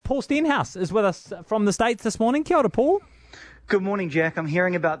Paul Stenhouse is with us from the States this morning. Kia ora, Paul. Good morning, Jack. I'm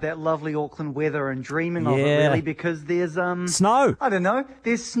hearing about that lovely Auckland weather and dreaming of it, really, because there's snow. I don't know.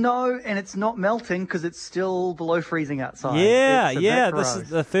 There's snow and it's not melting because it's still below freezing outside. Yeah. This is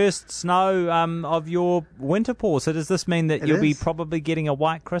the first snow of your winter, Paul. So does this mean that you'll be probably getting a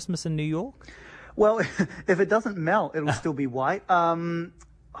white Christmas in New York? Well, if it doesn't melt, it'll still be white.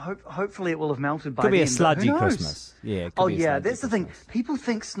 Hopefully it will have melted by then. Could be a sludgy Christmas. Yeah. That's the thing. People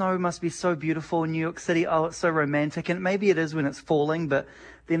think snow must be so beautiful in New York City. Oh, it's so romantic. And maybe it is when it's falling, but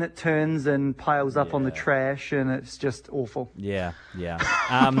then it turns and piles up on the trash and it's just awful. Yeah.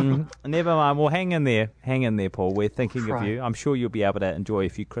 Never mind. Well, hang in there, Paul. We're thinking of you. I'm sure you'll be able to enjoy a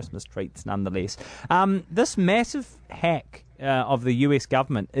few Christmas treats nonetheless. This massive hack of the US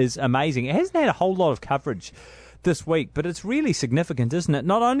government is amazing. It hasn't had a whole lot of coverage this week, but it's really significant, isn't it?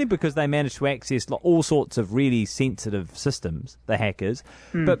 Not only because they managed to access all sorts of really sensitive systems, the hackers,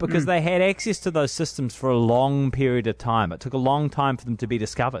 but because they had access to those systems for a long period of time. It took a long time for them to be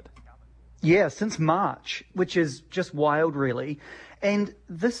discovered. Yeah, since March, which is just wild, really. And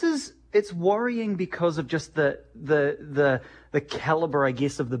it's worrying because of just the caliber, I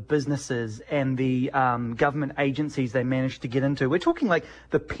guess, of the businesses and the government agencies they managed to get into. We're talking like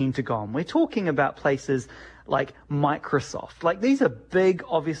the Pentagon. We're talking about places like Microsoft. Like, these are big,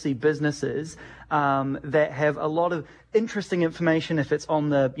 obviously, businesses that have a lot of interesting information if it's on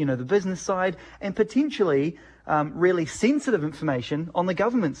the business side, and potentially really sensitive information on the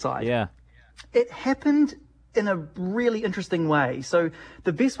government side. Yeah. It happened in a really interesting way. So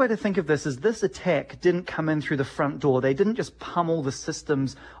the best way to think of this is this attack didn't come in through the front door. They didn't just pummel the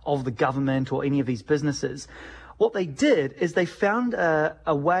systems of the government or any of these businesses. What they did is they found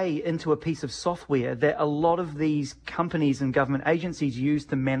a way into a piece of software that a lot of these companies and government agencies use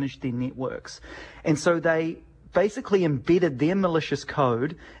to manage their networks. And so they basically embedded their malicious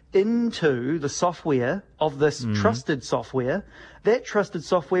code into the software of this trusted software. That trusted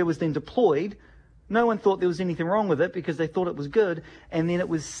software was then deployed. No one thought there was anything wrong with it because they thought it was good. And then it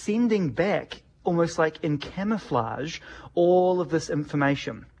was sending back, almost like in camouflage, all of this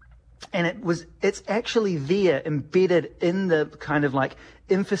information. And it's actually there embedded in the kind of like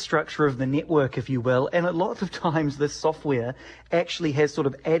infrastructure of the network, if you will. And a lot of times this software actually has sort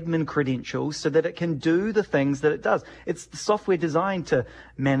of admin credentials so that it can do the things that it does. It's the software designed to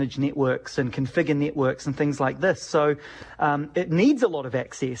manage networks and configure networks and things like this. So it needs a lot of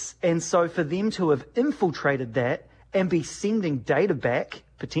access. And so for them to have infiltrated that and be sending data back,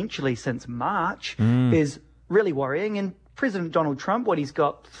 potentially since March, is really worrying. And President Donald Trump, he's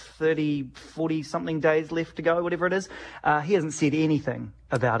got 30, 40-something days left to go, whatever it is, he hasn't said anything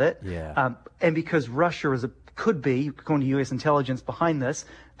about it. Yeah. And because Russia could be, according to US intelligence, behind this,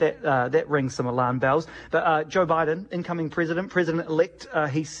 that rings some alarm bells. But Joe Biden, incoming president-elect,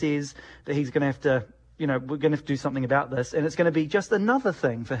 he says that he's going to have to, we're going to have to do something about this, and it's going to be just another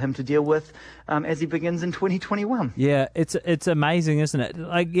thing for him to deal with as he begins in 2021. Yeah, it's amazing, isn't it?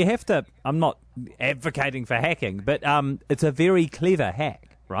 Like, you have to. I'm not advocating for hacking, but it's a very clever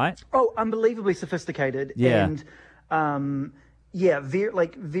hack, right? Oh, unbelievably sophisticated. Yeah. And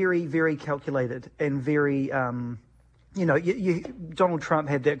very, very calculated and very. Donald Trump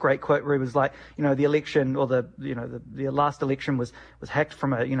had that great quote where he was like, the election or the last election was hacked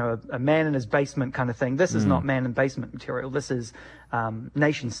from a man in his basement kind of thing. This is not man in basement material. This is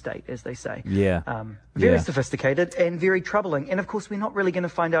nation state, as they say. Yeah. Very sophisticated and very troubling. And of course, we're not really going to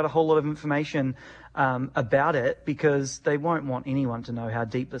find out a whole lot of information about it because they won't want anyone to know how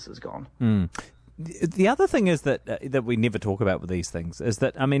deep this has gone. The other thing is that we never talk about with these things is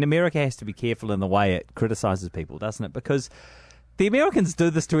that, America has to be careful in the way it criticizes people, doesn't it? Because the Americans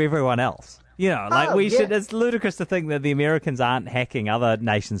do this to everyone else. It's ludicrous to think that the Americans aren't hacking other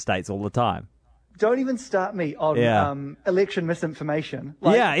nation states all the time. Don't even start me on election misinformation.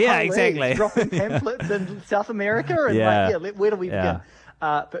 Exactly. Dropping pamphlets in South America and where do we begin?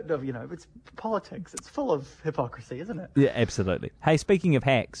 But it's politics. It's full of hypocrisy, isn't it? Yeah, absolutely. Hey, speaking of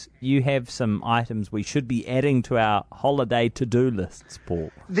hacks, you have some items we should be adding to our holiday to-do lists,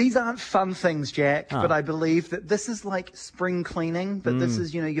 Paul. These aren't fun things, Jack, but I believe that this is like spring cleaning, but this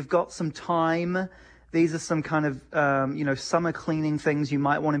is, you've got some time. These are some kind of, summer cleaning things you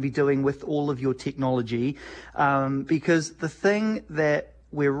might want to be doing with all of your technology. Because the thing that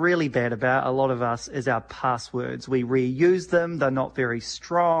we're really bad about, a lot of us, is our passwords. We reuse them. They're not very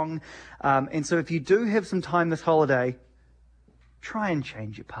strong. And so if you do have some time this holiday, try and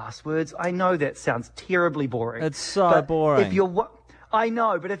change your passwords. I know that sounds terribly boring. It's so boring. I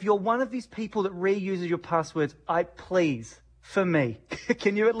know, but if you're one of these people that reuses your passwords, please for me.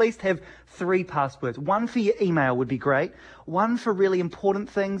 Can you at least have 3 passwords? One for your email would be great. One for really important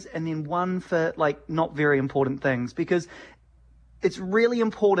things, and then one for not very important things, because it's really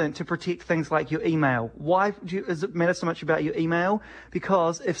important to protect things like your email. Why does it matter so much about your email?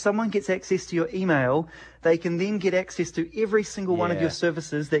 Because if someone gets access to your email, they can then get access to every single one of your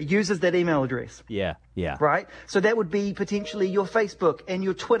services that uses that email address. Yeah. Right? So that would be potentially your Facebook and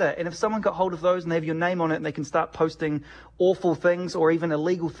your Twitter. And if someone got hold of those and they have your name on it and they can start posting awful things or even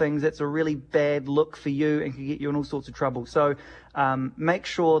illegal things, that's a really bad look for you and can get you in all sorts of trouble. So make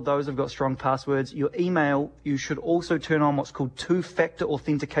sure those have got strong passwords. Your email, you should also turn on what's called 2-factor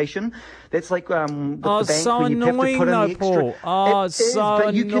authentication. That's like with the bank so when you have to put in the extra. Paul. Oh, it's so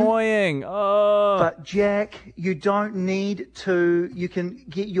annoying. But Jack, you don't need to. You can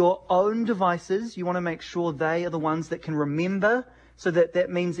get your own devices. You want to make sure they are the ones that can remember. So that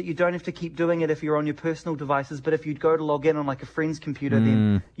means that you don't have to keep doing it if you're on your personal devices. But if you go to log in on like a friend's computer,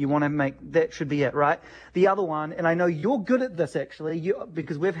 then you want to make that should be it, right? The other one, and I know you're good at this actually,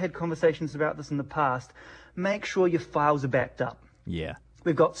 because we've had conversations about this in the past. Make sure your files are backed up. Yeah.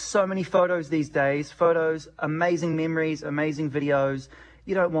 We've got so many photos these days. Photos, amazing memories, amazing videos.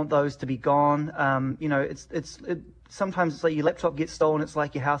 You don't want those to be gone. Sometimes it's like your laptop gets stolen. It's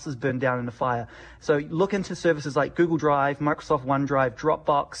like your house is burned down in a fire. So look into services like Google Drive, Microsoft OneDrive,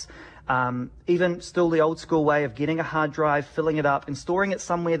 Dropbox, even still the old school way of getting a hard drive, filling it up and storing it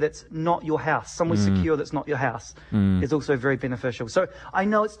somewhere that's not your house, somewhere secure that's not your house is also very beneficial. So I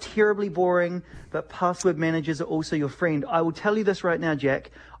know it's terribly boring, but password managers are also your friend. I will tell you this right now, Jack.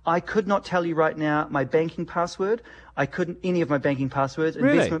 I could not tell you right now my banking password. I couldn't, any of my banking passwords,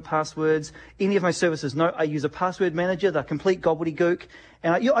 investment passwords, any of my services. No, I use a password manager, the complete gobbledygook.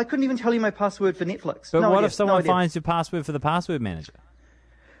 And I couldn't even tell you my password for Netflix. But what if someone finds your password for the password manager?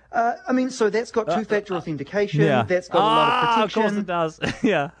 So that's got 2-factor authentication. Yeah. That's got a lot of protection. Of course it does.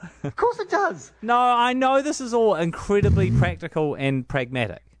 Yeah. Of course it does. No, I know this is all incredibly practical and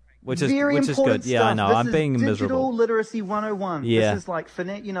pragmatic. Which is good. Stuff. Yeah, I know. This I'm being digital miserable. Digital literacy 101. Yeah. This is like,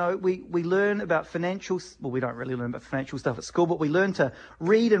 we learn about financial. Well, we don't really learn about financial stuff at school, but we learn to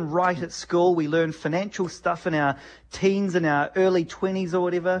read and write at school. We learn financial stuff in our teens and our early 20s or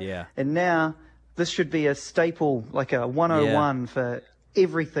whatever. Yeah. And now this should be a staple, like a 101 for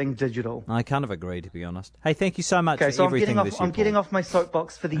everything digital. I kind of agree, to be honest. Hey, thank you so much for so everything this year. I'm getting off my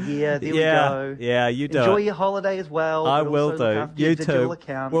soapbox for the year. There we go. Yeah, you do. Enjoy your holiday as well. I will do. You too.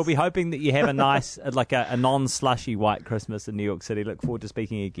 Accounts. We'll be hoping that you have a nice, like a non-slushy white Christmas in New York City. Look forward to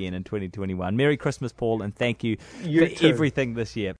speaking again in 2021. Merry Christmas, Paul, and thank you for everything this year.